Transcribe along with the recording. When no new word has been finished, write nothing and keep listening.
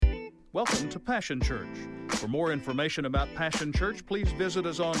Welcome to Passion Church. For more information about Passion Church, please visit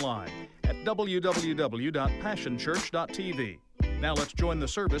us online at www.passionchurch.tv. Now let's join the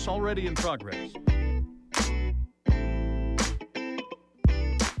service already in progress.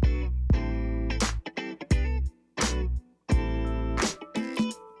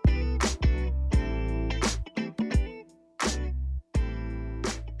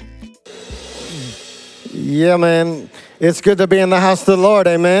 Yeah, man. It's good to be in the house of the Lord,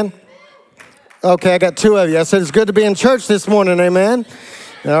 amen. Okay, I got two of you. I said it's good to be in church this morning, amen.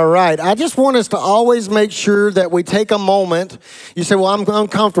 All right. I just want us to always make sure that we take a moment. You say, well, I'm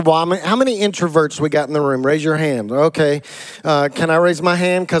uncomfortable. How many introverts we got in the room? Raise your hand. Okay. Can I raise my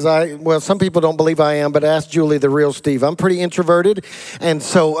hand? Because some people don't believe I am, but ask Julie, the real Steve. I'm pretty introverted. And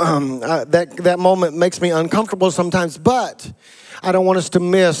so that moment makes me uncomfortable sometimes, but I don't want us to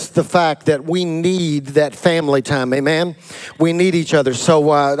miss the fact that we need that family time, amen? We need each other. So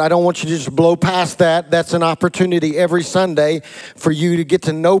I don't want you to just blow past that. That's an opportunity every Sunday for you to get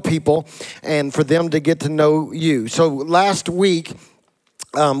to know people and for them to get to know you. So last week,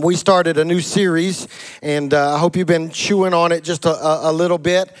 we started a new series, and I hope you've been chewing on it just a little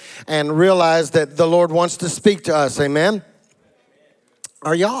bit and realize that the Lord wants to speak to us, amen?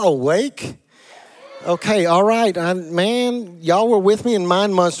 Are y'all awake? Okay, all right. Man, y'all were with me in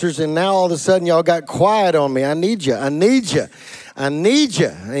Mind Monsters, and now all of a sudden y'all got quiet on me. I need you.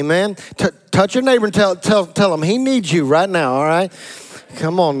 Amen. Touch your neighbor and tell him he needs you right now, all right?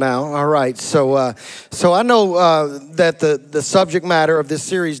 Come on now. All right. So I know that the subject matter of this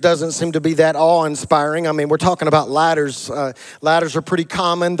series doesn't seem to be that awe-inspiring. I mean, we're talking about ladders. Ladders are pretty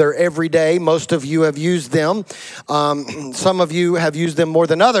common. They're everyday. Most of you have used them. Some of you have used them more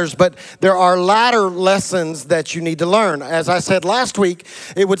than others, but there are ladder lessons that you need to learn. As I said last week,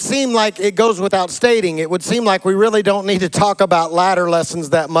 it would seem like it goes without stating. It would seem like we really don't need to talk about ladder lessons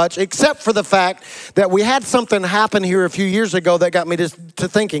that much, except for the fact that we had something happen here a few years ago that got me to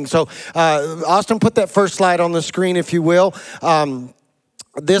thinking. So, Austin, put that first slide on the screen, if you will.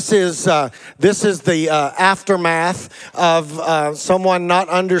 This is the aftermath of someone not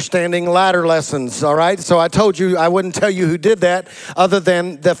understanding ladder lessons, all right? So I told you I wouldn't tell you who did that other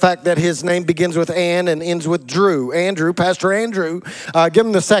than the fact that his name begins with Ann and ends with Drew. Andrew, Pastor Andrew. Give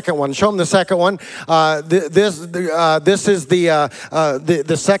him the second one. Show him the second one. This is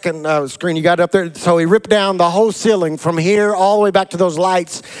the second screen you got up there. So he ripped down the whole ceiling from here all the way back to those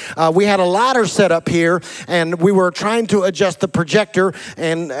lights. We had a ladder set up here, and we were trying to adjust the projector.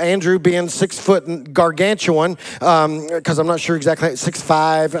 And Andrew being 6 foot gargantuan, because I'm not sure exactly,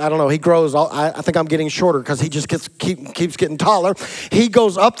 6'5", I don't know, he grows, I think I'm getting shorter because he just keeps getting taller. He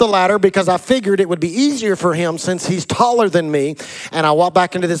goes up the ladder because I figured it would be easier for him since he's taller than me. And I walk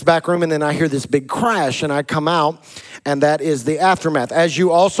back into this back room, and then I hear this big crash, and I come out, and that is the aftermath. As you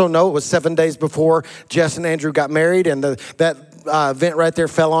also know, it was 7 days before Jess and Andrew got married, and that vent right there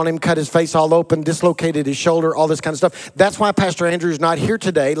fell on him, cut his face all open, dislocated his shoulder, all this kind of stuff. That's why Pastor Andrew's not here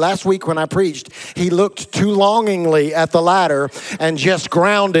today. Last week when I preached, he looked too longingly at the ladder and just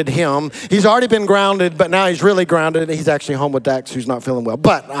grounded him. He's already been grounded, but now he's really grounded. He's actually home with Dax, who's not feeling well.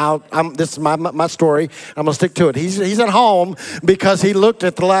 But this is my story. I'm going to stick to it. He's at home because he looked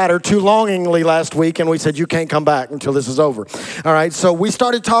at the ladder too longingly last week, and we said, you can't come back until this is over. All right, so we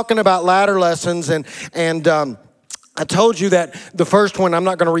started talking about ladder lessons, and I told you that the first one, I'm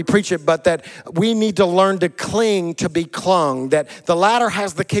not going to re-preach it, but that we need to learn to cling to be clung, that the ladder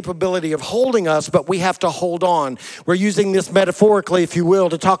has the capability of holding us, but we have to hold on. We're using this metaphorically, if you will,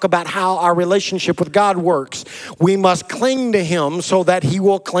 to talk about how our relationship with God works. We must cling to Him so that He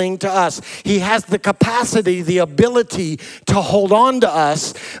will cling to us. He has the capacity, the ability to hold on to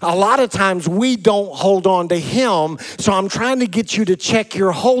us. A lot of times we don't hold on to Him, so I'm trying to get you to check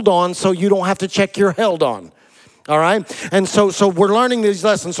your hold on so you don't have to check your held on. All right. And so we're learning these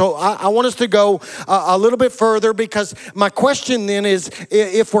lessons. So I want us to go a little bit further, because my question then is,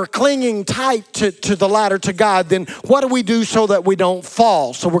 if we're clinging tight to the ladder to God, then what do we do so that we don't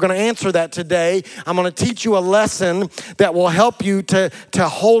fall? So we're going to answer that today. I'm going to teach you a lesson that will help you to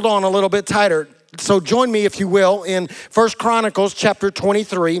hold on a little bit tighter. So join me, if you will, in 1 Chronicles chapter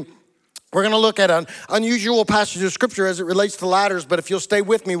 23. We're going to look at an unusual passage of Scripture as it relates to ladders, but if you'll stay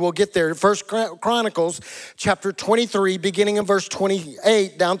with me, we'll get there. 1 Chronicles chapter 23, beginning in verse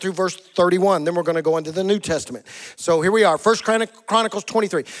 28 down through verse 31. Then we're going to go into the New Testament. So here we are, 1 Chronicles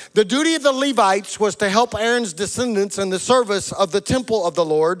 23. The duty of the Levites was to help Aaron's descendants in the service of the temple of the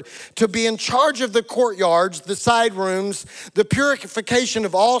Lord, to be in charge of the courtyards, the side rooms, the purification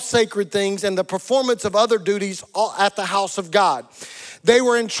of all sacred things, and the performance of other duties at the house of God. They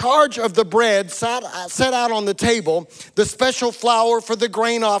were in charge of the bread set out on the table, the special flour for the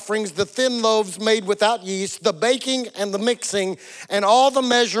grain offerings, the thin loaves made without yeast, the baking and the mixing, and all the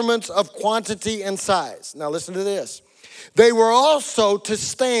measurements of quantity and size. Now listen to this. They were also to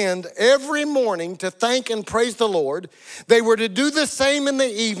stand every morning to thank and praise the Lord. They were to do the same in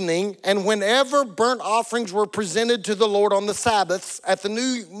the evening, and whenever burnt offerings were presented to the Lord on the Sabbaths, at the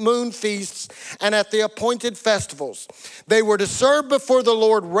new moon feasts, and at the appointed festivals. They were to serve before the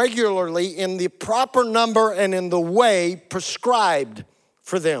Lord regularly in the proper number and in the way prescribed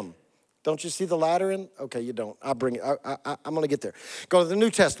for them. Don't you see the ladder in? Okay, you don't. I'll bring it. I'm going to get there. Go to the New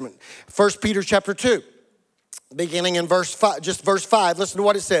Testament. 1 Peter chapter 2. Beginning in verse 5, just verse 5, listen to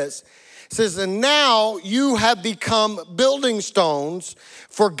what it says. It says, and now you have become building stones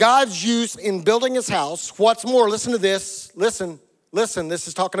for God's use in building his house. What's more, listen to this. Listen, this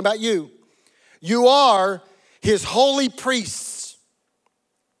is talking about you. You are his holy priests.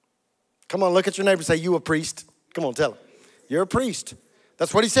 Come on, look at your neighbor and say, you a priest. Come on, tell him. You're a priest.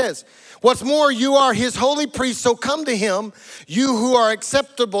 That's what he says. What's more, you are his holy priest, so come to him, you who are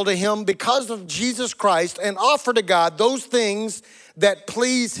acceptable to him because of Jesus Christ, and offer to God those things that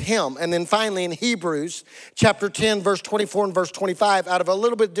please him. And then finally in Hebrews chapter 10, verse 24 and verse 25, out of a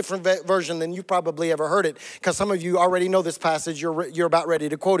little bit different version than you probably ever heard it, because some of you already know this passage, you're about ready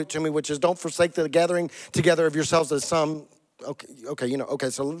to quote it to me, which is, don't forsake the gathering together of yourselves as some.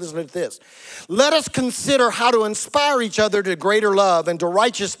 Okay, so listen to this. Let us consider how to inspire each other to greater love and to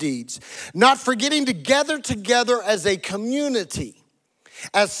righteous deeds, not forgetting to gather together as a community,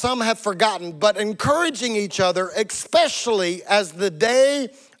 as some have forgotten, but encouraging each other, especially as the day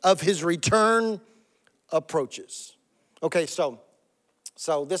of his return approaches. Okay, so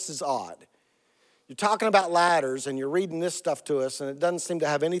this is odd. You're talking about ladders and you're reading this stuff to us, and it doesn't seem to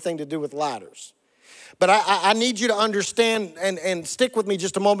have anything to do with ladders. But I need you to understand and stick with me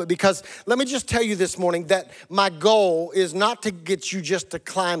just a moment, because let me just tell you this morning that my goal is not to get you just to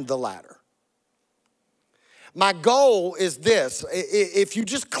climb the ladder. My goal is this: if you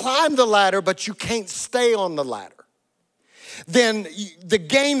just climb the ladder but you can't stay on the ladder, then the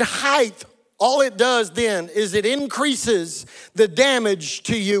gained height, all it does then is it increases the damage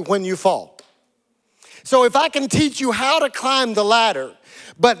to you when you fall. So if I can teach you how to climb the ladder,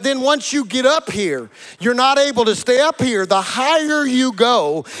 but then once you get up here, you're not able to stay up here. The higher you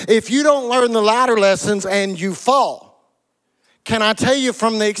go, if you don't learn the ladder lessons and you fall, can I tell you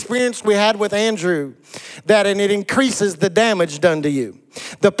from the experience we had with Andrew that it increases the damage done to you.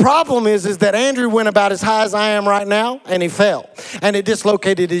 The problem is that Andrew went about as high as I am right now, and he fell, and it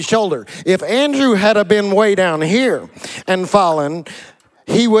dislocated his shoulder. If Andrew had been way down here and fallen,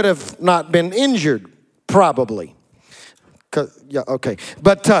 he would have not been injured, probably. Yeah, okay.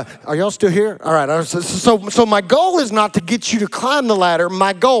 But are y'all still here? All right. So my goal is not to get you to climb the ladder.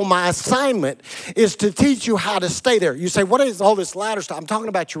 My goal, my assignment is to teach you how to stay there. You say, what is all this ladder stuff? I'm talking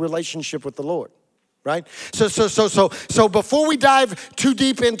about your relationship with the Lord. Right? So before we dive too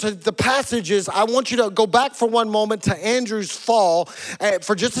deep into the passages, I want you to go back for one moment to Andrew's fall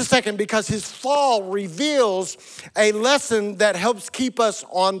for just a second, because his fall reveals a lesson that helps keep us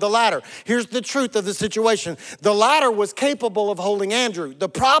on the ladder. Here's the truth of the situation. The ladder was capable of holding Andrew. The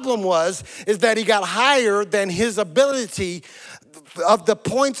problem is that he got higher than his ability of the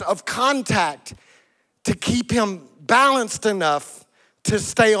points of contact to keep him balanced enough to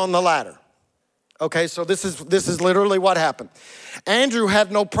stay on the ladder. Okay, so this is literally what happened. Andrew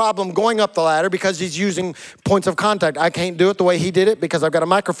had no problem going up the ladder because he's using points of contact. I can't do it the way he did it because I've got a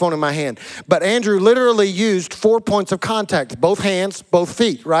microphone in my hand. But Andrew literally used 4 points of contact, both hands, both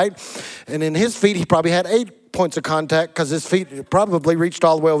feet, right? And in his feet, he probably had 8 points of contact because his feet probably reached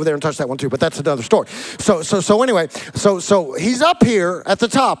all the way over there and touched that one too, but that's another story. So anyway, he's up here at the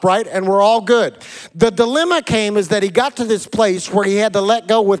top, right? And we're all good. The dilemma came is that he got to this place where he had to let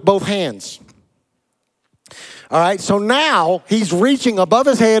go with both hands. All right, so now he's reaching above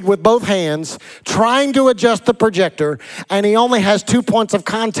his head with both hands, trying to adjust the projector, and he only has 2 points of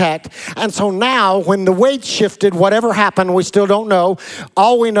contact. And so now when the weight shifted, whatever happened, we still don't know.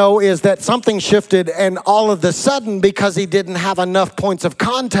 All we know is that something shifted, and all of a sudden, because he didn't have enough points of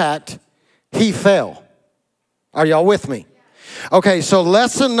contact, he fell. Are y'all with me? Okay, so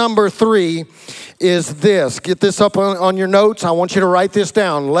lesson number 3 is this. Get this up on your notes. I want you to write this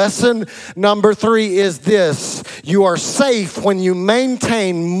down. Lesson number 3 is this. You are safe when you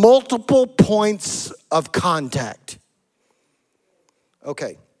maintain multiple points of contact.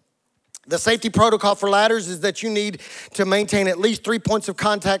 Okay. The safety protocol for ladders is that you need to maintain at least 3 points of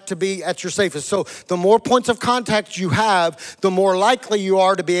contact to be at your safest. So the more points of contact you have, the more likely you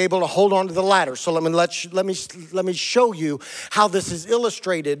are to be able to hold on to the ladder. So let me show you how this is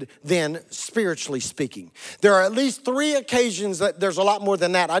illustrated then, spiritually speaking. There are at least 3 occasions there's a lot more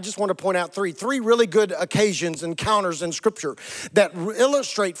than that. I just want to point out 3 really good occasions, encounters in Scripture that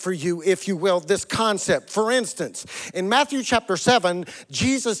illustrate for you, if you will, this concept. For instance, in Matthew chapter 7,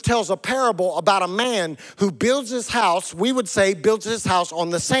 Jesus tells a parable about a man who builds his house, we would say builds his house on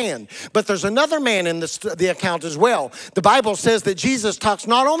the sand. But there's another man in the account as well. The Bible says that Jesus talks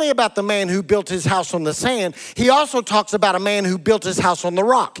not only about the man who built his house on the sand, he also talks about a man who built his house on the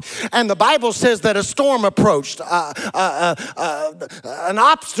rock. And the Bible says that a storm approached, an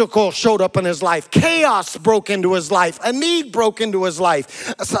obstacle showed up in his life, chaos broke into his life, a need broke into his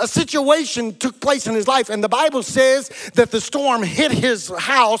life, a situation took place in his life, and the Bible says that the storm hit his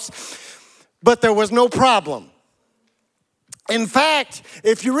house, but there was no problem. In fact,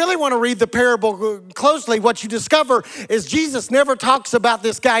 if you really want to read the parable closely, what you discover is Jesus never talks about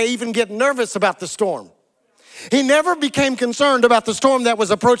this guy even getting nervous about the storm. He never became concerned about the storm that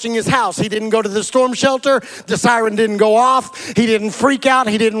was approaching his house. He didn't go to the storm shelter. The siren didn't go off. He didn't freak out.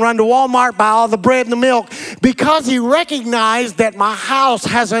 He didn't run to Walmart, buy all the bread and the milk, because he recognized that my house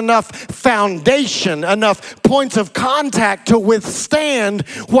has enough foundation, enough points of contact to withstand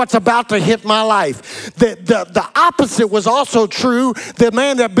what's about to hit my life. The opposite was also true. The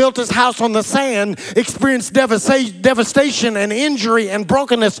man that built his house on the sand experienced devastation and injury and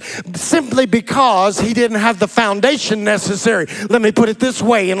brokenness simply because he didn't have the foundation necessary. Let me put it this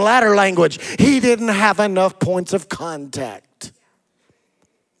way in ladder language. He didn't have enough points of contact.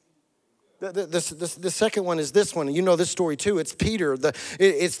 The second one is this one. You know this story too. It's Peter.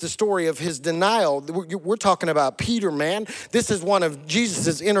 It's the story of his denial. We're talking about Peter, man. This is one of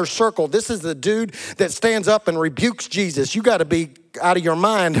Jesus' inner circle. This is the dude that stands up and rebukes Jesus. You got to be out of your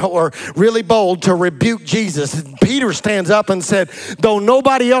mind or really bold to rebuke Jesus. Peter stands up and said, though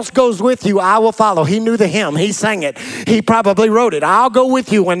nobody else goes with you, I will follow. He knew the hymn. He sang it. He probably wrote it. I'll go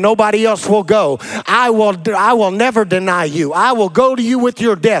with you when nobody else will go. I will never deny you. I will go to you with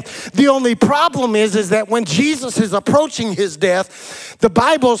your death. The only problem is that when Jesus is approaching his death, the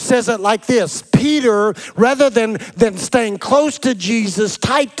Bible says it like this. Peter, rather than staying close to Jesus,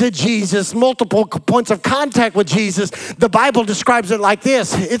 tight to Jesus, multiple points of contact with Jesus, the Bible describes it like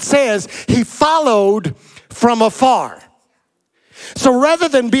this. It says he followed from afar. So rather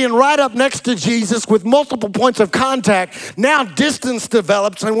than being right up next to Jesus with multiple points of contact, now distance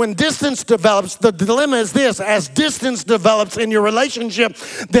develops. And when distance develops, the dilemma is this. As distance develops in your relationship,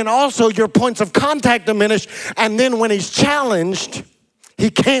 then also your points of contact diminish. And then when he's challenged,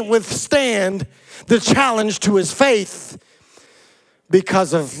 he can't withstand the challenge to his faith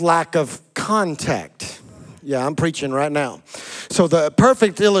because of lack of contact. Yeah, I'm preaching right now. So the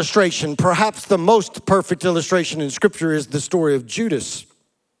perfect illustration, perhaps the most perfect illustration in Scripture, is the story of Judas.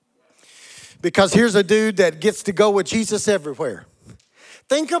 Because here's a dude that gets to go with Jesus everywhere.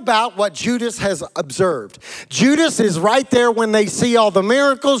 Think about what Judas has observed. Judas is right there when they see all the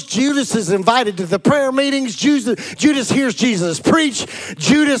miracles. Judas is invited to the prayer meetings. Judas hears Jesus preach.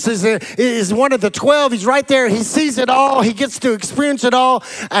 Judas is one of the 12. He's right there. He sees it all. He gets to experience it all.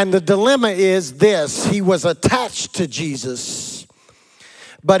 And the dilemma is this. He was attached to Jesus,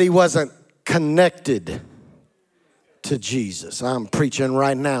 but he wasn't connected to Jesus. I'm preaching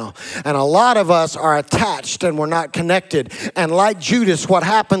right now. And a lot of us are attached and we're not connected. And like Judas, what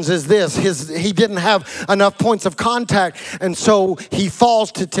happens is this. He didn't have enough points of contact, and so he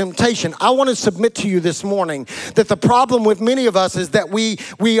falls to temptation. I want to submit to you this morning that the problem with many of us is that we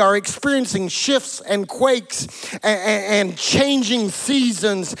are experiencing shifts and quakes and changing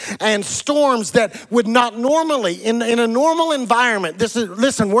seasons and storms that would not normally, in a normal environment.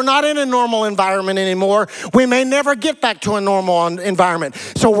 Listen, we're not in a normal environment anymore. We may never get back to a normal environment.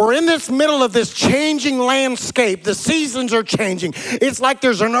 So we're in this middle of this changing landscape. The seasons are changing. It's like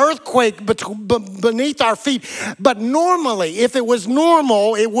there's an earthquake beneath our feet. But normally, if it was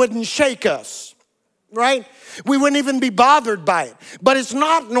normal, it wouldn't shake us, right? We wouldn't even be bothered by it. But it's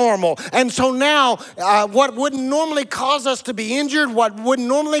not normal. And so now, what wouldn't normally cause us to be injured, what wouldn't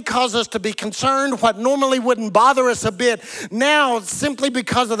normally cause us to be concerned, what normally wouldn't bother us a bit, now simply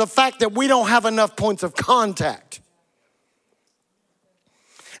because of the fact that we don't have enough points of contact.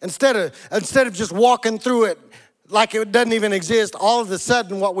 Instead of just walking through it like it doesn't even exist, all of a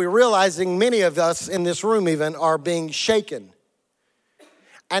sudden what we're realizing, many of us in this room even, are being shaken.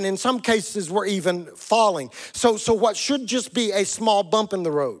 And in some cases, we're even falling. So what should just be a small bump in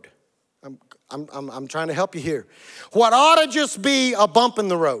the road, I'm trying to help you here. What ought to just be a bump in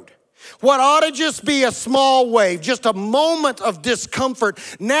the road, What ought to just be a small wave, just a moment of discomfort,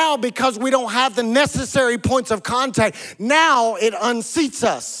 now because we don't have the necessary points of contact, now it unseats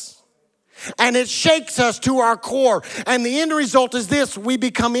us and it shakes us to our core. And the end result is this: we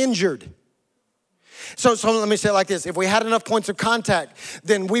become injured. So let me say it like this: if we had enough points of contact,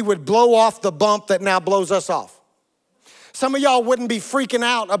 then we would blow off the bump that now blows us off. Some of y'all wouldn't be freaking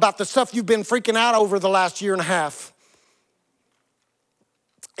out about the stuff you've been freaking out over the last year and a half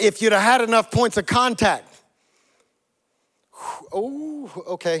if you'd have had enough points of contact. Oh,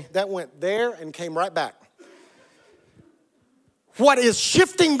 okay, that went there and came right back. What is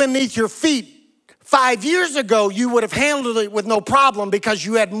shifting beneath your feet 5 years ago, you would have handled it with no problem because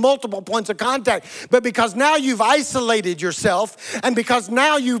you had multiple points of contact. But because now you've isolated yourself and because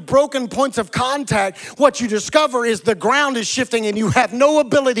now you've broken points of contact, what you discover is the ground is shifting and you have no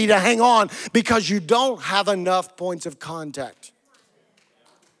ability to hang on because you don't have enough points of contact.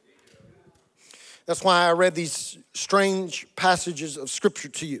 That's why I read these strange passages of Scripture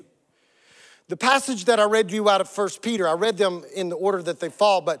to you. The passage that I read to you out of 1 Peter, I read them in the order that they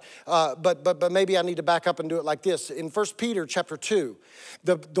fall, but maybe I need to back up and do it like this. In 1 Peter chapter 2,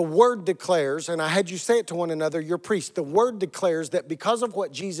 the word declares, and I had you say it to one another, your priest, the word declares that because of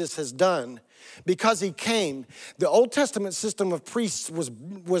what Jesus has done, because he came, the Old Testament system of priests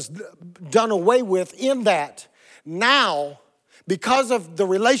was done away with, in that now, because of the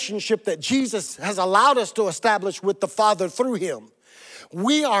relationship that Jesus has allowed us to establish with the Father through him,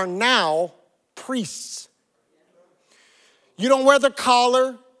 we are now priests. You don't wear the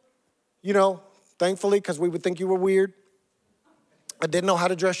collar, thankfully, because we would think you were weird. I didn't know how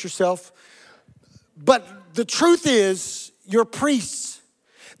to dress yourself. But the truth is, you're priests.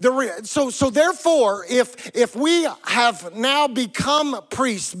 So therefore, if we have now become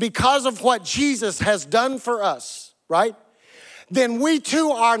priests because of what Jesus has done for us, right? Then we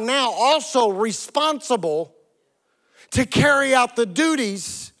too are now also responsible to carry out the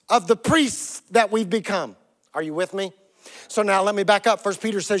duties of the priests that we've become. Are you with me? So now let me back up. 1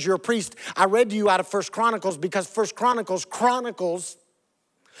 Peter says you're a priest. I read to you out of 1 Chronicles because 1 Chronicles chronicles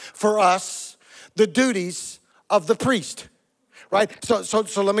for us the duties of the priest. Right? So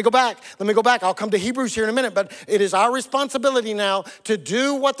let me go back. I'll come to Hebrews here in a minute, but it is our responsibility now to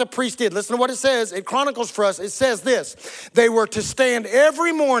do what the priest did. Listen to what it says. It chronicles for us. It says this: they were to stand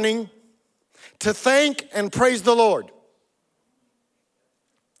every morning to thank and praise the Lord.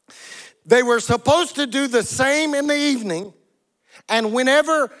 They were supposed to do the same in the evening, and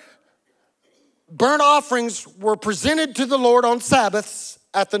whenever burnt offerings were presented to the Lord on Sabbaths,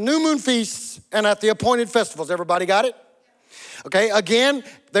 at the new moon feasts, and at the appointed festivals. Everybody got it? Okay, again,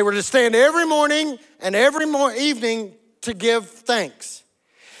 they were to stand every morning and every evening to give thanks.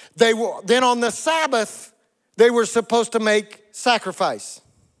 Then on the Sabbath, they were supposed to make sacrifice.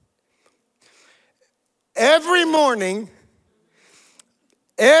 Every morning,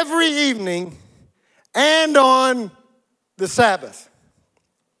 every evening, and on the Sabbath.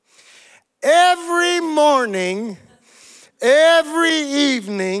 Every morning, every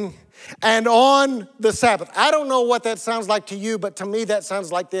evening, and on the Sabbath. I don't know what that sounds like to you, but to me that sounds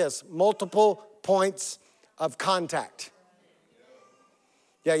like this: multiple points of contact.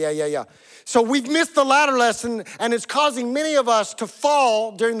 Yeah. So we've missed the latter lesson, and it's causing many of us to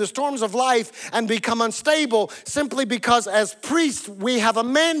fall during the storms of life and become unstable simply because as priests, we have a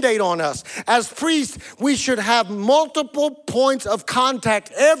mandate on us. As priests, we should have multiple points of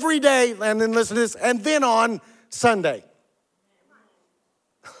contact every day, and then listen to this, and then on Sunday.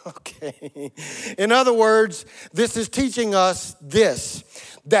 Okay. In other words, this is teaching us this,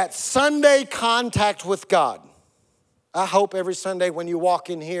 that Sunday contact with God. I hope every Sunday when you walk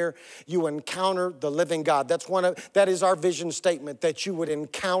in here, you encounter the living God. That is our vision statement, that you would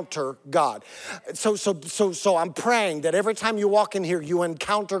encounter God. So I'm praying that every time you walk in here, you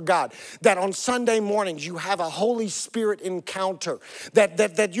encounter God. That on Sunday mornings, you have a Holy Spirit encounter.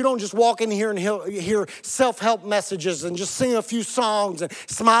 That you don't just walk in here and hear self-help messages and just sing a few songs and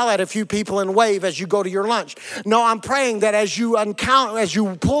smile at a few people and wave as you go to your lunch. No, I'm praying that as you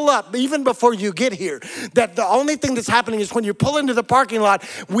pull up, even before you get here, that the only thing that's happening is when you pull into the parking lot,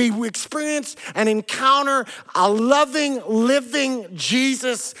 we experience and encounter a loving, living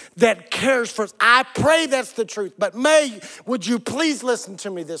Jesus that cares for us. I pray that's the truth, but would you please listen to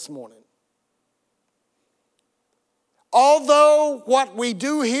me this morning? Although what we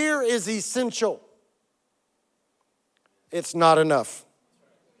do here is essential, it's not enough.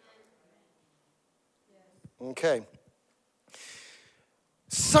 Okay.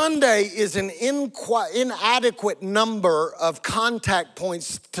 Sunday is an inadequate number of contact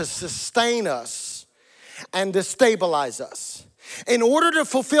points to sustain us and to stabilize us. In order to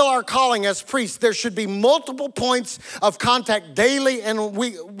fulfill our calling as priests, there should be multiple points of contact daily and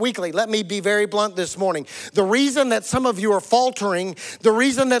weekly. Let me be very blunt this morning. The reason that some of you are faltering, the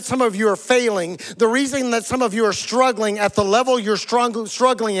reason that some of you are failing, the reason that some of you are struggling at the level you're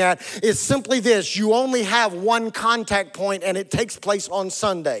struggling at is simply this. You only have one contact point, and it takes place on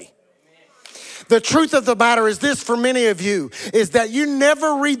Sunday. The truth of the matter is this for many of you, is that you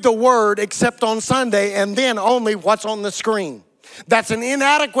never read the word except on Sunday and then only what's on the screen. That's an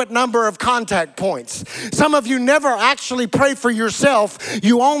inadequate number of contact points. Some of you never actually pray for yourself.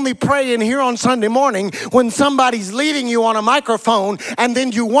 You only pray in here on Sunday morning when somebody's leading you on a microphone, and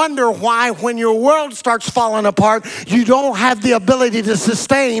then you wonder why when your world starts falling apart, you don't have the ability to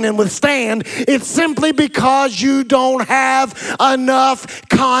sustain and withstand. It's simply because you don't have enough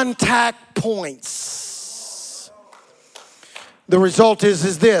contact points. The result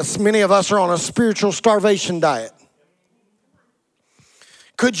is this. Many of us are on a spiritual starvation diet.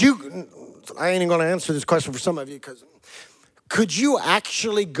 I ain't even going to answer this question for some of you, because could you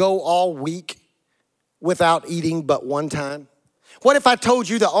actually go all week without eating but one time? What if I told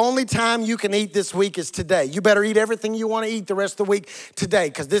you the only time you can eat this week is today? You better eat everything you want to eat the rest of the week today,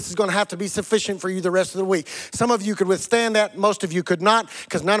 because this is going to have to be sufficient for you the rest of the week. Some of you could withstand that. Most of you could not,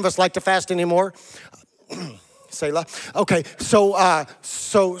 because none of us like to fast anymore. Selah. Okay, so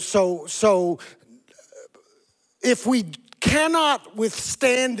if we cannot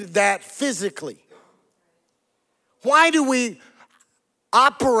withstand that physically, why do we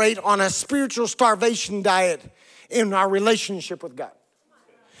operate on a spiritual starvation diet in our relationship with God?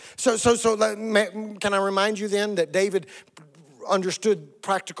 So can I remind you then that David understood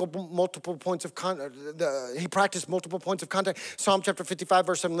practical multiple points of contact. He practiced multiple points of contact. Psalm chapter 55,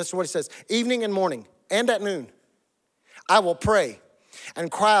 verse 7, listen to what he says. Evening and morning and at noon, I will pray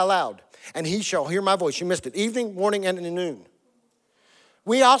and cry aloud, and he shall hear my voice. You missed it. Evening, morning, and noon.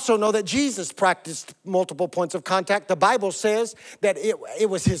 We also know that Jesus practiced multiple points of contact. The Bible says that it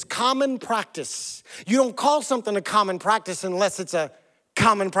was his common practice. You don't call something a common practice unless it's a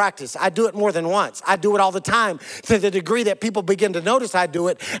common practice. I do it more than once. I do it all the time, to the degree that people begin to notice I do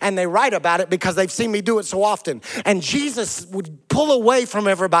it, and they write about it because they've seen me do it so often. And Jesus would pull away from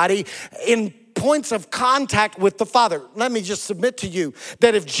everybody in points of contact with the Father. Let me just submit to you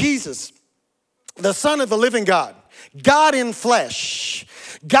that if Jesus, the Son of the living God, God in flesh,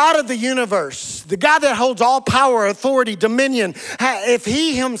 God of the universe, the God that holds all power, authority, dominion, if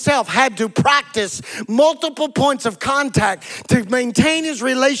he himself had to practice multiple points of contact to maintain his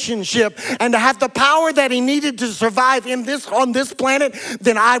relationship and to have the power that he needed to survive on this planet,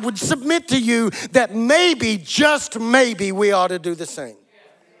 then I would submit to you that maybe, just maybe, we ought to do the same.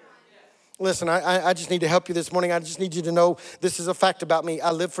 Listen, I just need to help you this morning. I just need you to know this is a fact about me.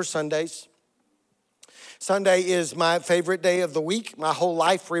 I live for Sundays. Sunday is my favorite day of the week. My whole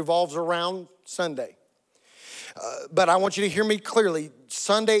life revolves around Sunday. But I want you to hear me clearly.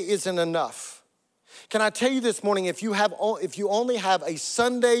 Sunday isn't enough. Can I tell you this morning, if you only have a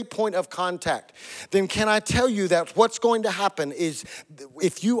Sunday point of contact, then can I tell you that what's going to happen is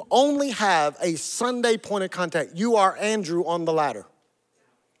if you only have a Sunday point of contact, you are Andrew on the ladder.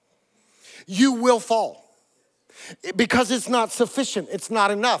 You will fall. Because it's not sufficient. It's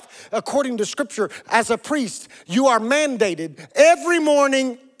not enough. According to Scripture, as a priest, you are mandated every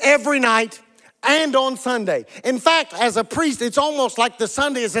morning, every night, and on Sunday. In fact, as a priest, it's almost like the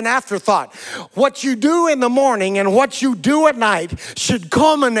Sunday is an afterthought. What you do in the morning and what you do at night should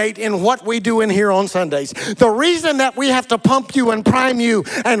culminate in what we do in here on Sundays. The reason that we have to pump you and prime you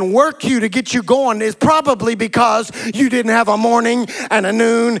and work you to get you going is probably because you didn't have a morning and a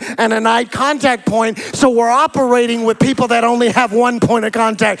noon and a night contact point. So we're operating with people that only have one point of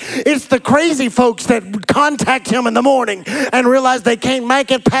contact. It's the crazy folks that contact him in the morning and realize they can't make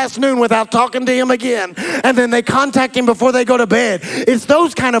it past noon without talking to him again, and then they contact him before they go to bed. It's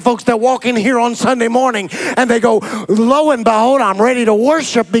those kind of folks that walk in here on Sunday morning and they go, lo and behold, I'm ready to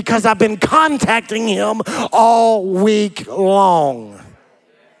worship because I've been contacting him all week long.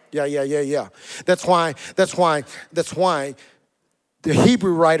 Yeah. That's why the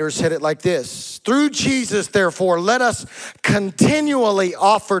Hebrew writer said it like this. Through Jesus, therefore, let us continually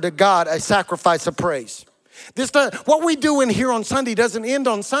offer to God a sacrifice of praise. What we do in here on Sunday doesn't end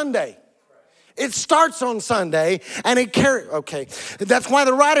on Sunday. It starts on Sunday and it carries, okay. That's why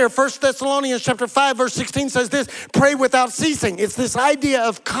the writer of 1 Thessalonians chapter 5 verse 16 says this, pray without ceasing. It's this idea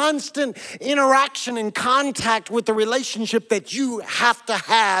of constant interaction and contact with the relationship that you have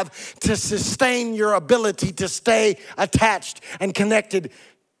to sustain your ability to stay attached and connected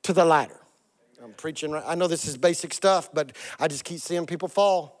to the ladder. I'm preaching, I know this is basic stuff, but I just keep seeing people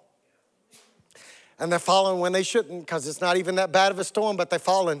fall. And they're falling when they shouldn't because it's not even that bad of a storm, but they're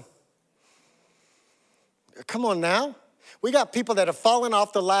falling. Come on now. We got people that have fallen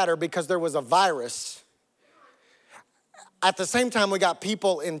off the ladder because there was a virus. At the same time, we got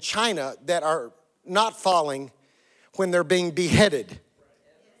people in China that are not falling when they're being beheaded.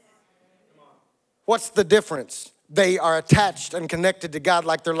 What's the difference? They are attached and connected to God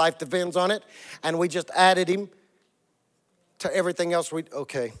like their life depends on it, and we just added him to everything else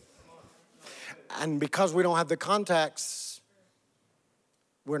okay. And because we don't have the contacts,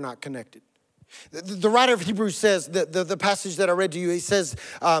 we're not connected. The writer of Hebrews says, the passage that I read to you, he says,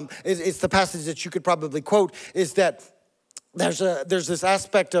 it's the passage that you could probably quote, is that there's this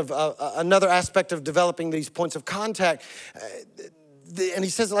aspect of, another aspect of developing these points of contact. And he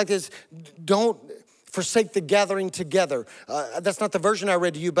says it like this, don't forsake the gathering together. That's not the version I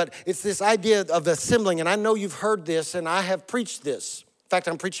read to you, but it's this idea of assembling. And I know you've heard this, and I have preached this. In fact,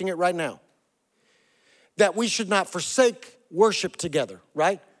 I'm preaching it right now. That we should not forsake worship together,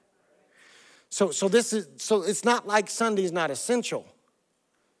 right? So it's not like Sunday is not essential.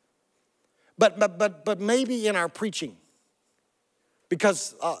 But maybe in our preaching,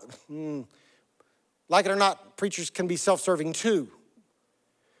 because like it or not, preachers can be self-serving too.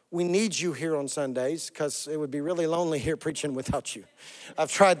 We need you here on Sundays because it would be really lonely here preaching without you.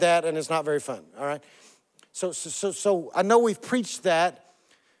 I've tried that and it's not very fun, all right? So I know we've preached that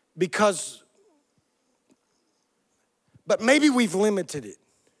but maybe we've limited it.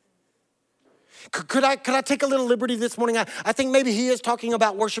 Could I take a little liberty this morning? I think maybe he is talking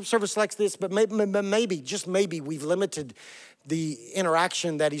about worship service like this, but maybe, just maybe, we've limited the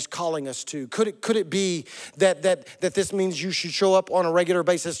interaction that he's calling us to. Could it be that this means you should show up on a regular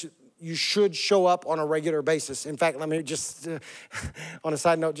basis? You should show up on a regular basis. In fact, let me just, on a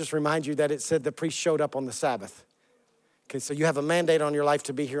side note, just remind you that it said the priest showed up on the Sabbath. Okay, so you have a mandate on your life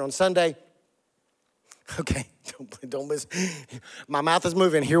to be here on Sunday. Okay, don't miss. My mouth is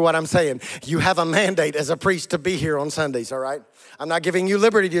moving. Hear what I'm saying. You have a mandate as a priest to be here on Sundays, all right? I'm not giving you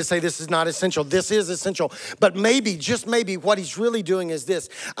liberty to say this is not essential. This is essential. But maybe, just maybe, what he's really doing is this.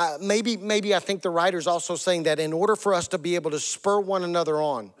 Maybe I think the writer's also saying that in order for us to be able to spur one another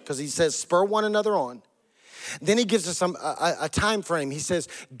on, because he says spur one another on, then he gives us a time frame. He says,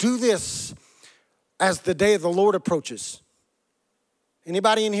 do this as the day of the Lord approaches.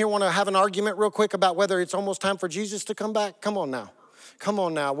 Anybody in here want to have an argument real quick about whether it's almost time for Jesus to come back? Come on now. Come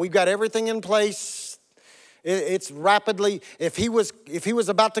on now. We've got everything in place. It's rapidly, if he was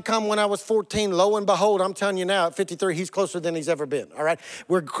about to come when I was 14, lo and behold, I'm telling you now, at 53, he's closer than he's ever been, all right?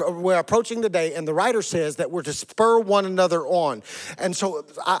 We're approaching the day, and the writer says that we're to spur one another on. And so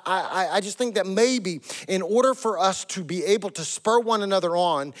I just think that maybe in order for us to be able to spur one another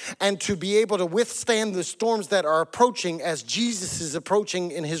on and to be able to withstand the storms that are approaching as Jesus is approaching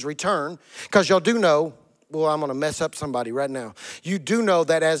in his return, because y'all do know, well, I'm going to mess up somebody right now. You do know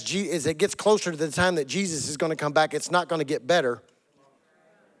that as it gets closer to the time that Jesus is going to come back, it's not going to get better.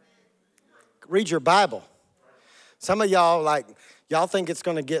 Read your Bible. Some of y'all think it's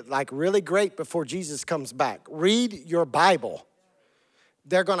going to get really great before Jesus comes back. Read your Bible.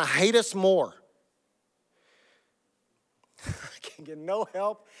 They're going to hate us more. I can't get no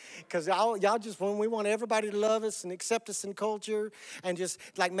help because y'all just, when we want everybody to love us and accept us in culture and just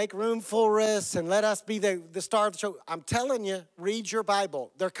make room for us and let us be the star of the show. I'm telling you, read your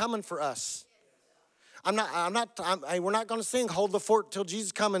Bible. They're coming for us. We're not going to sing Hold the Fort till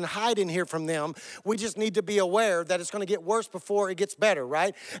Jesus come and hide in here from them. We just need to be aware that it's going to get worse before it gets better,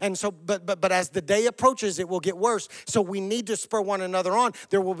 right? And so, but as the day approaches, it will get worse. So we need to spur one another on.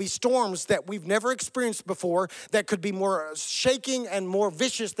 There will be storms that we've never experienced before that could be more shaking and more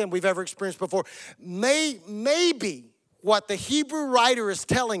vicious than we've ever experienced before. Maybe what the Hebrew writer is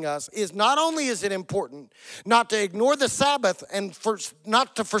telling us is not only is it important not to ignore the Sabbath and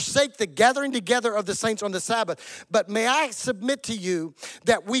not to forsake the gathering together of the saints on the Sabbath, but may I submit to you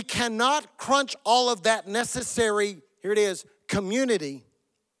that we cannot crunch all of that necessary, here it is, community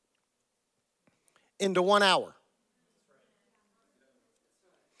into 1 hour.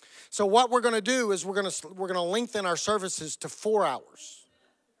 So what we're going to do is we're going to lengthen our services to 4 hours.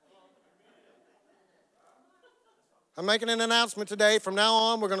 I'm making an announcement today. From now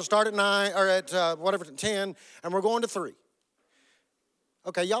on, we're going to start at 9 or at 10, and we're going to 3.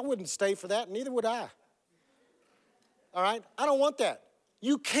 Okay, y'all wouldn't stay for that, neither would I. All right? I don't want that.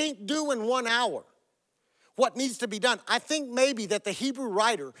 You can't do in 1 hour what needs to be done. I think maybe that the Hebrew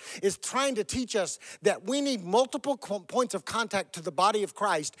writer is trying to teach us that we need multiple points of contact to the body of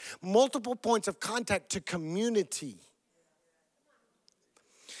Christ, multiple points of contact to community.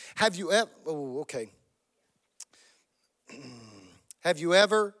 Have you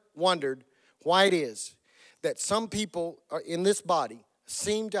ever wondered why it is that some people are in this body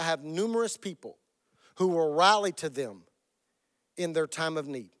seem to have numerous people who will rally to them in their time of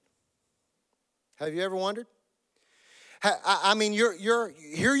need. Have you ever wondered? I mean, you're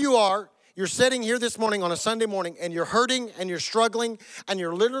here you are. You're sitting here this morning on a Sunday morning, and you're hurting and you're struggling and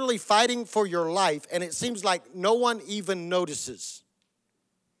you're literally fighting for your life, and it seems like no one even notices.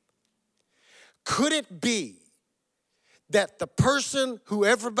 Could it be that the person who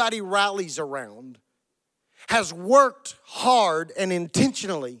everybody rallies around has worked hard and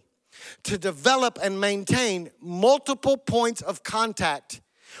intentionally to develop and maintain multiple points of contact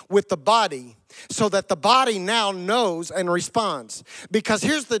with the body so that the body now knows and responds? Because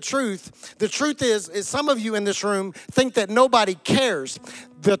here's the truth. The truth is some of you in this room think that nobody cares.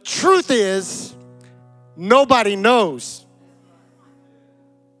 The truth is nobody knows.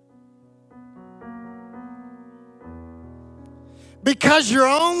 Because you're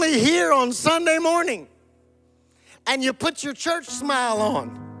only here on Sunday morning and you put your church smile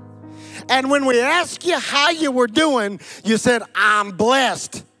on. And when we ask you how you were doing, you said, I'm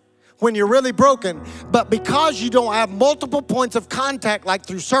blessed, when you're really broken. But because you don't have multiple points of contact, like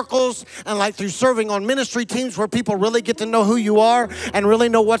through circles and like through serving on ministry teams where people really get to know who you are and really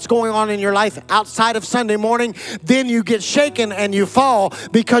know what's going on in your life outside of Sunday morning, then you get shaken and you fall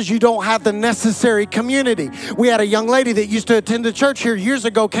because you don't have the necessary community. We had a young lady that used to attend the church here years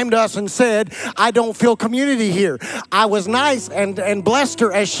ago, came to us and said, I don't feel community here. I was nice and blessed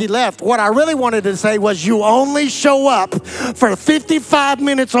her as she left. What I really wanted to say was, you only show up for 55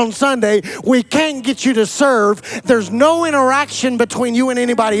 minutes on Sunday. We can't get you to serve. There's no interaction between you and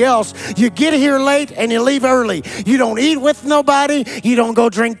anybody else. You get here late and you leave early. You don't eat with nobody. You don't go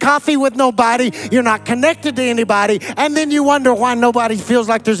drink coffee with nobody. You're not connected to anybody. And then you wonder why nobody feels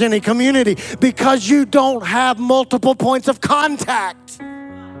like there's any community, because you don't have multiple points of contact.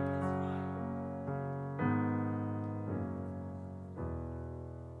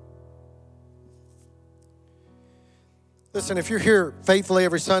 Listen, if you're here faithfully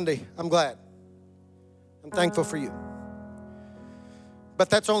every Sunday, I'm glad. I'm thankful for you. But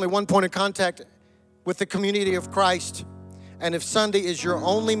that's only one point of contact with the community of Christ. And if Sunday is your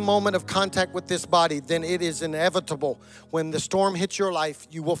only moment of contact with this body, then it is inevitable. When the storm hits your life,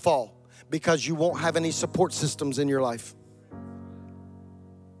 you will fall because you won't have any support systems in your life.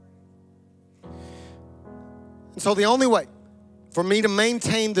 And so the only way for me to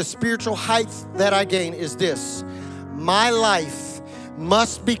maintain the spiritual height that I gain is this. My life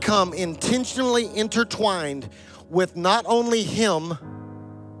must become intentionally intertwined with not only Him,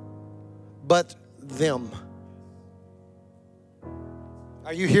 but them.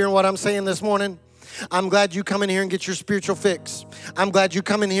 Are you hearing what I'm saying this morning? I'm glad you come in here and get your spiritual fix. I'm glad you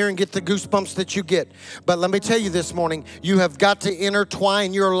come in here and get the goosebumps that you get. But let me tell you this morning, you have got to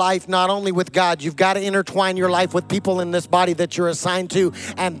intertwine your life not only with God, you've got to intertwine your life with people in this body that you're assigned to,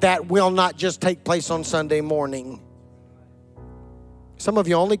 and that will not just take place on Sunday morning. Some of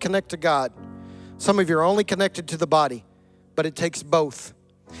you only connect to God. Some of you are only connected to the body, but it takes both.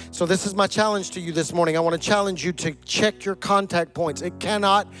 So this is my challenge to you this morning. I want to challenge you to check your contact points. It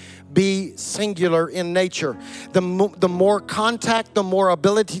cannot be singular in nature. The more contact, the more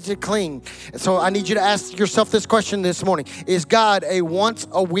ability to cling. So I need you to ask yourself this question this morning. Is God a once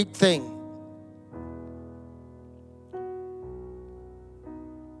a week thing?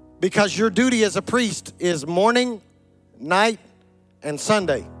 Because your duty as a priest is morning, night, and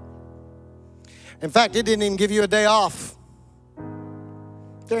Sunday. In fact, it didn't even give you a day off.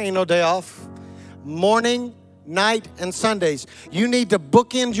 There ain't no day off. Morning, night, and Sundays. You need to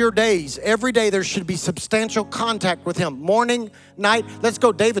bookend your days. Every day there should be substantial contact with Him. Morning, night. Let's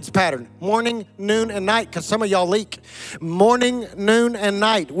go David's pattern. Morning, noon, and night, because some of y'all leak. Morning, noon, and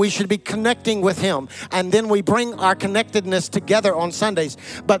night. We should be connecting with Him. And then we bring our connectedness together on Sundays.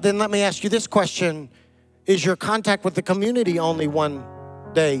 But then let me ask you this question. Is your contact with the community only one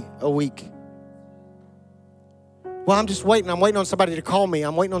day a week? Well, I'm just waiting. I'm waiting on somebody to call me.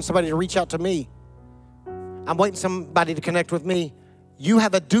 I'm waiting on somebody to reach out to me. I'm waiting somebody to connect with me. You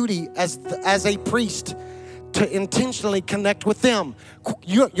have a duty as a priest to intentionally connect with them.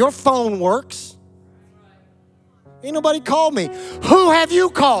 Your phone works. Ain't nobody called me. Who have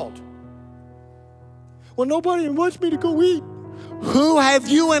you called? Well, nobody wants me to go eat. Who have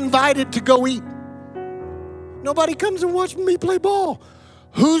you invited to go eat? Nobody comes and watches me play ball.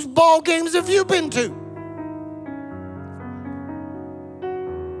 Whose ball games have you been to?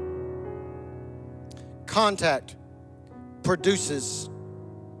 Contact produces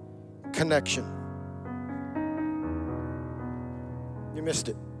connection. You missed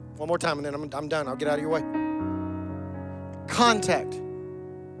it. One more time and then I'm done. I'll get out of your way. Contact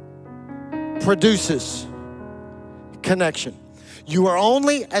produces connection. You are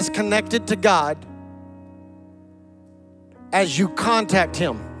only as connected to God as you contact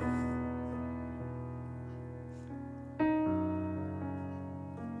Him.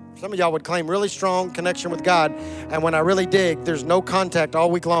 Some of y'all would claim really strong connection with God, and when I really dig, there's no contact all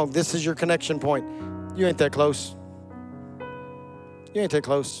week long. This is your connection point. You ain't that close. You ain't that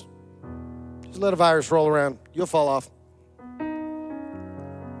close. Just let a virus roll around. You'll fall off.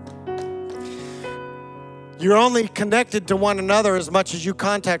 You're only connected to one another as much as you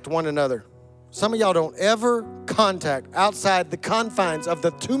contact one another. Some of y'all don't ever contact outside the confines of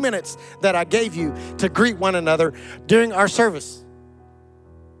the 2 minutes that I gave you to greet one another during our service.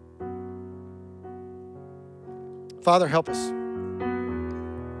 Father, help us.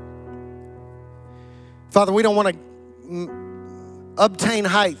 Father, we don't want to obtain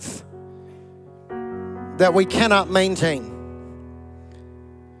height that we cannot maintain.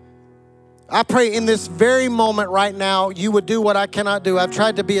 I pray in this very moment right now, you would do what I cannot do. I've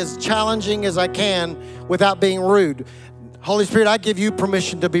tried to be as challenging as I can without being rude. Holy Spirit, I give you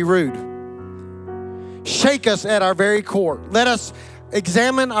permission to be rude. Shake us at our very core. Let us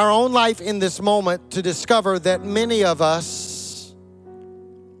examine our own life in this moment to discover that many of us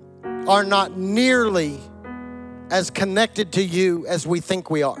are not nearly as connected to you as we think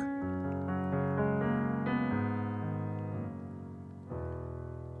we are.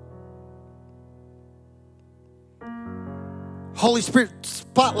 Holy Spirit,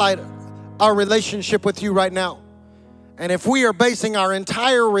 spotlight our relationship with you right now. And if we are basing our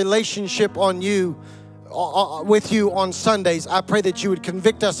entire relationship on you, with you on Sundays, I pray that you would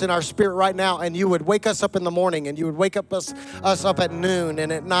convict us in our spirit right now, and you would wake us up in the morning, and you would wake up us up at noon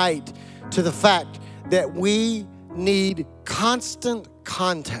and at night to the fact that we need constant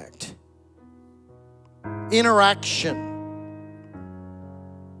contact, interaction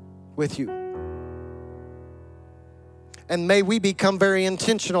with you. And may we become very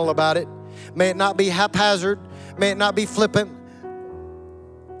intentional about it. May it not be haphazard. May it not be flippant.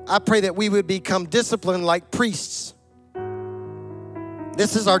 I pray that we would become disciplined like priests.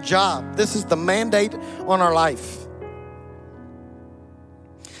 This is our job. This is the mandate on our life.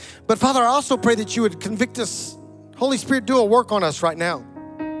 But Father, I also pray that you would convict us. Holy Spirit, do a work on us right now.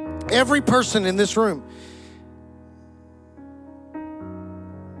 Every person in this room.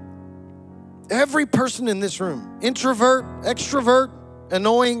 Every person in this room, introvert, extrovert,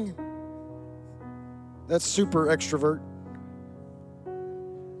 annoying, that's super extrovert.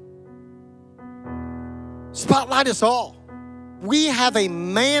 Spotlight us all. We have a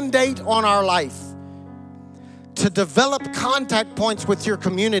mandate on our life to develop contact points with your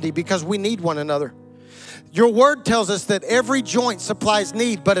community because we need one another. Your word tells us that every joint supplies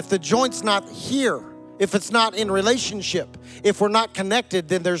need, but if the joint's not here, if it's not in relationship, if we're not connected,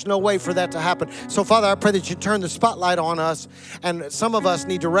 then there's no way for that to happen. So, Father, I pray that you turn the spotlight on us. And some of us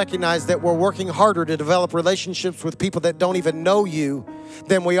need to recognize that we're working harder to develop relationships with people that don't even know you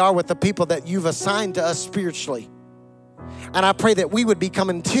than we are with the people that you've assigned to us spiritually. And I pray that we would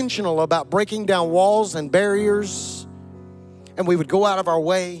become intentional about breaking down walls and barriers, and we would go out of our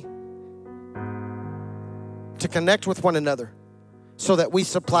way to connect with one another so that we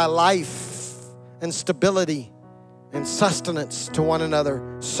supply life and stability and sustenance to one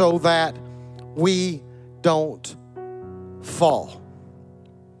another so that we don't fall.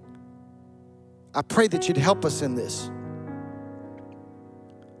 I pray that you'd help us in this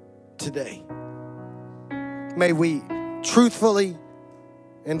today. May we truthfully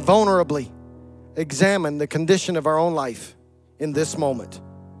and vulnerably examine the condition of our own life in this moment.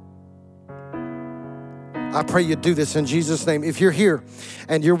 I pray you do this in Jesus' name. If you're here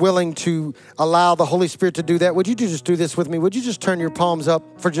and you're willing to allow the Holy Spirit to do that, would you just do this with me? Would you just turn your palms up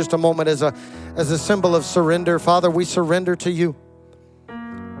for just a moment as a symbol of surrender? Father, we surrender to you.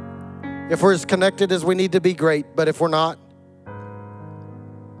 If we're as connected as we need to be, great. But if we're not,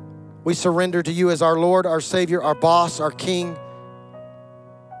 we surrender to you as our Lord, our Savior, our boss, our King.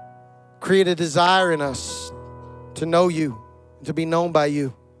 Create a desire in us to know you, to be known by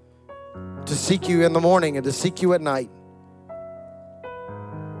you, to seek you in the morning and to seek you at night.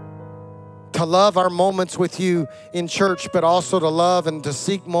 To love our moments with you in church, but also to love and to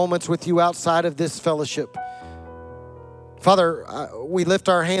seek moments with you outside of this fellowship. Father, we lift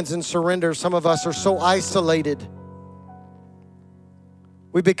our hands in surrender. Some of us are so isolated.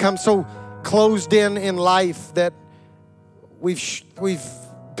 We become so closed in life that we've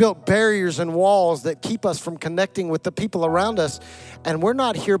built barriers and walls that keep us from connecting with the people around us. And we're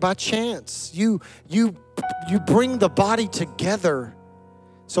not here by chance. You bring the body together.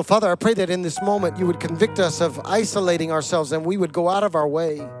 So Father, I pray that in this moment you would convict us of isolating ourselves and we would go out of our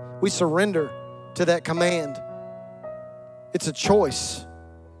way. We surrender to that command. It's a choice.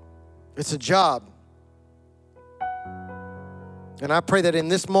 It's a job. And I pray that in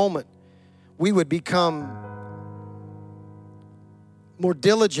this moment, we would become more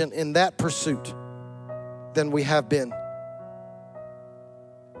diligent in that pursuit than we have been.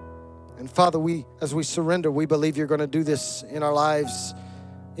 And Father, as we surrender, we believe you're going to do this in our lives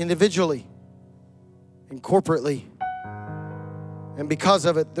individually and corporately. And because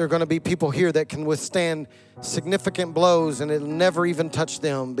of it, there are going to be people here that can withstand significant blows and it'll never even touch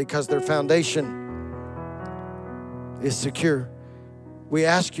them because their foundation is secure. We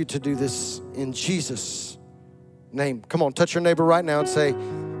ask you to do this in Jesus' name. Come on, touch your neighbor right now and say,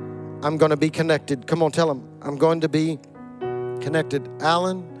 I'm going to be connected. Come on, tell him, I'm going to be connected.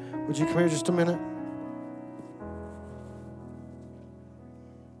 Alan, would you come here just a minute?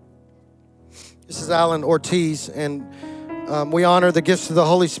 This is Alan Ortiz, and we honor the gifts of the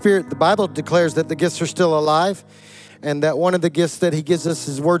Holy Spirit. The Bible declares that the gifts are still alive, and that one of the gifts that he gives us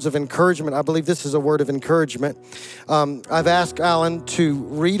is words of encouragement. I believe this is a word of encouragement. I've asked Alan to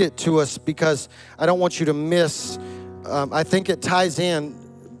read it to us because I don't want you to miss. I think it ties in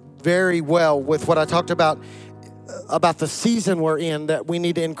very well with what I talked about the season we're in, that we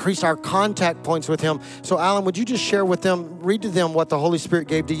need to increase our contact points with him. So Alan, would you just share with them, read to them what the Holy Spirit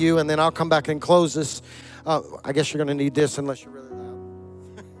gave to you, and then I'll come back and close this. I guess you're going to need this unless you're really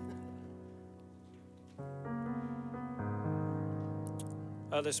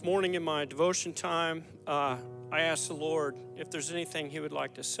loud. This morning in my devotion time, I asked the Lord if there's anything he would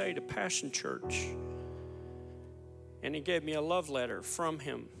like to say to Passion Church. And he gave me a love letter from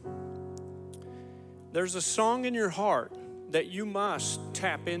him. There's a song in your heart that you must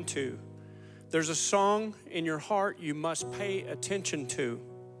tap into. There's a song in your heart you must pay attention to.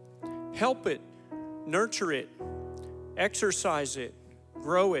 Help it, nurture it, exercise it,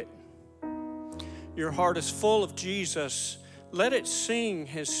 grow it. Your heart is full of Jesus. Let it sing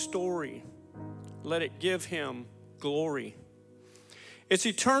his story. Let it give him glory. It's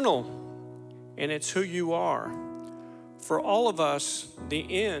eternal, and it's who you are. For all of us,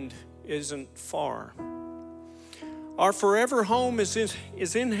 the end isn't far. Our forever home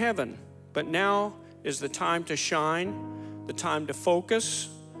is in heaven, but now is the time to shine, the time to focus,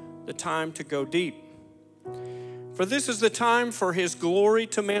 the time to go deep. For this is the time for his glory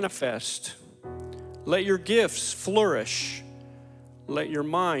to manifest. Let your gifts flourish. Let your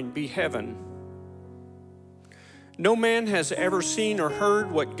mind be heaven. No man has ever seen or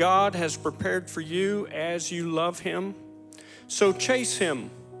heard what God has prepared for you as you love him. So chase him,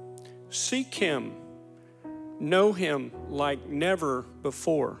 seek him, know him like never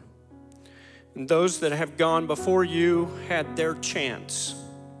before. And those that have gone before you had their chance.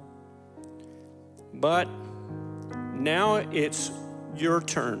 But now it's your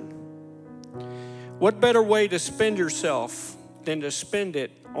turn. What better way to spend yourself than to spend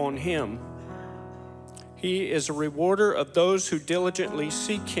it on him? He is a rewarder of those who diligently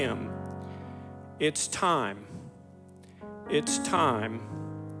seek him. It's time. It's time.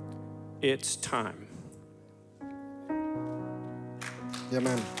 It's time.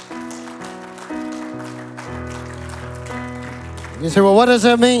 Amen. You say, well, what does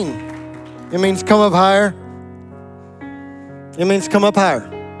that mean? It means come up higher. It means come up higher.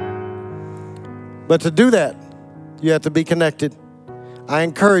 But to do that, you have to be connected. I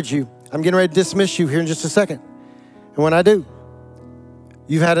encourage you. I'm getting ready to dismiss you here in just a second. And when I do,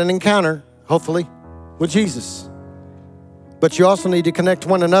 you've had an encounter, hopefully, with Jesus. But you also need to connect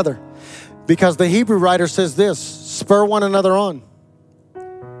one another. Because the Hebrew writer says this, spur one another on.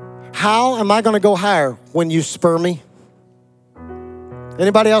 How am I going to go higher when you spur me?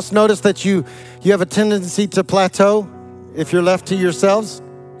 Anybody else notice that you have a tendency to plateau if you're left to yourselves?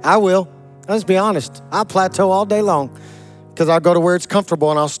 I will. Let's be honest. I'll plateau all day long because I'll go to where it's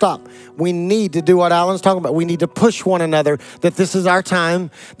comfortable and I'll stop. We need to do what Alan's talking about. We need to push one another that this is our time.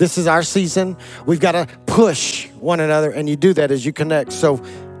 This is our season. We've got to push one another, and you do that as you connect. So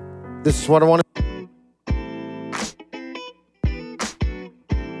this is what I want to.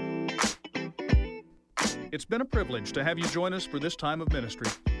 It's been a privilege to have you join us for this time of ministry.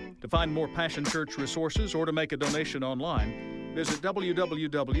 To find more Passion Church resources or to make a donation online, visit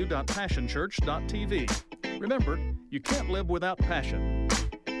www.passionchurch.tv. Remember, you can't live without passion.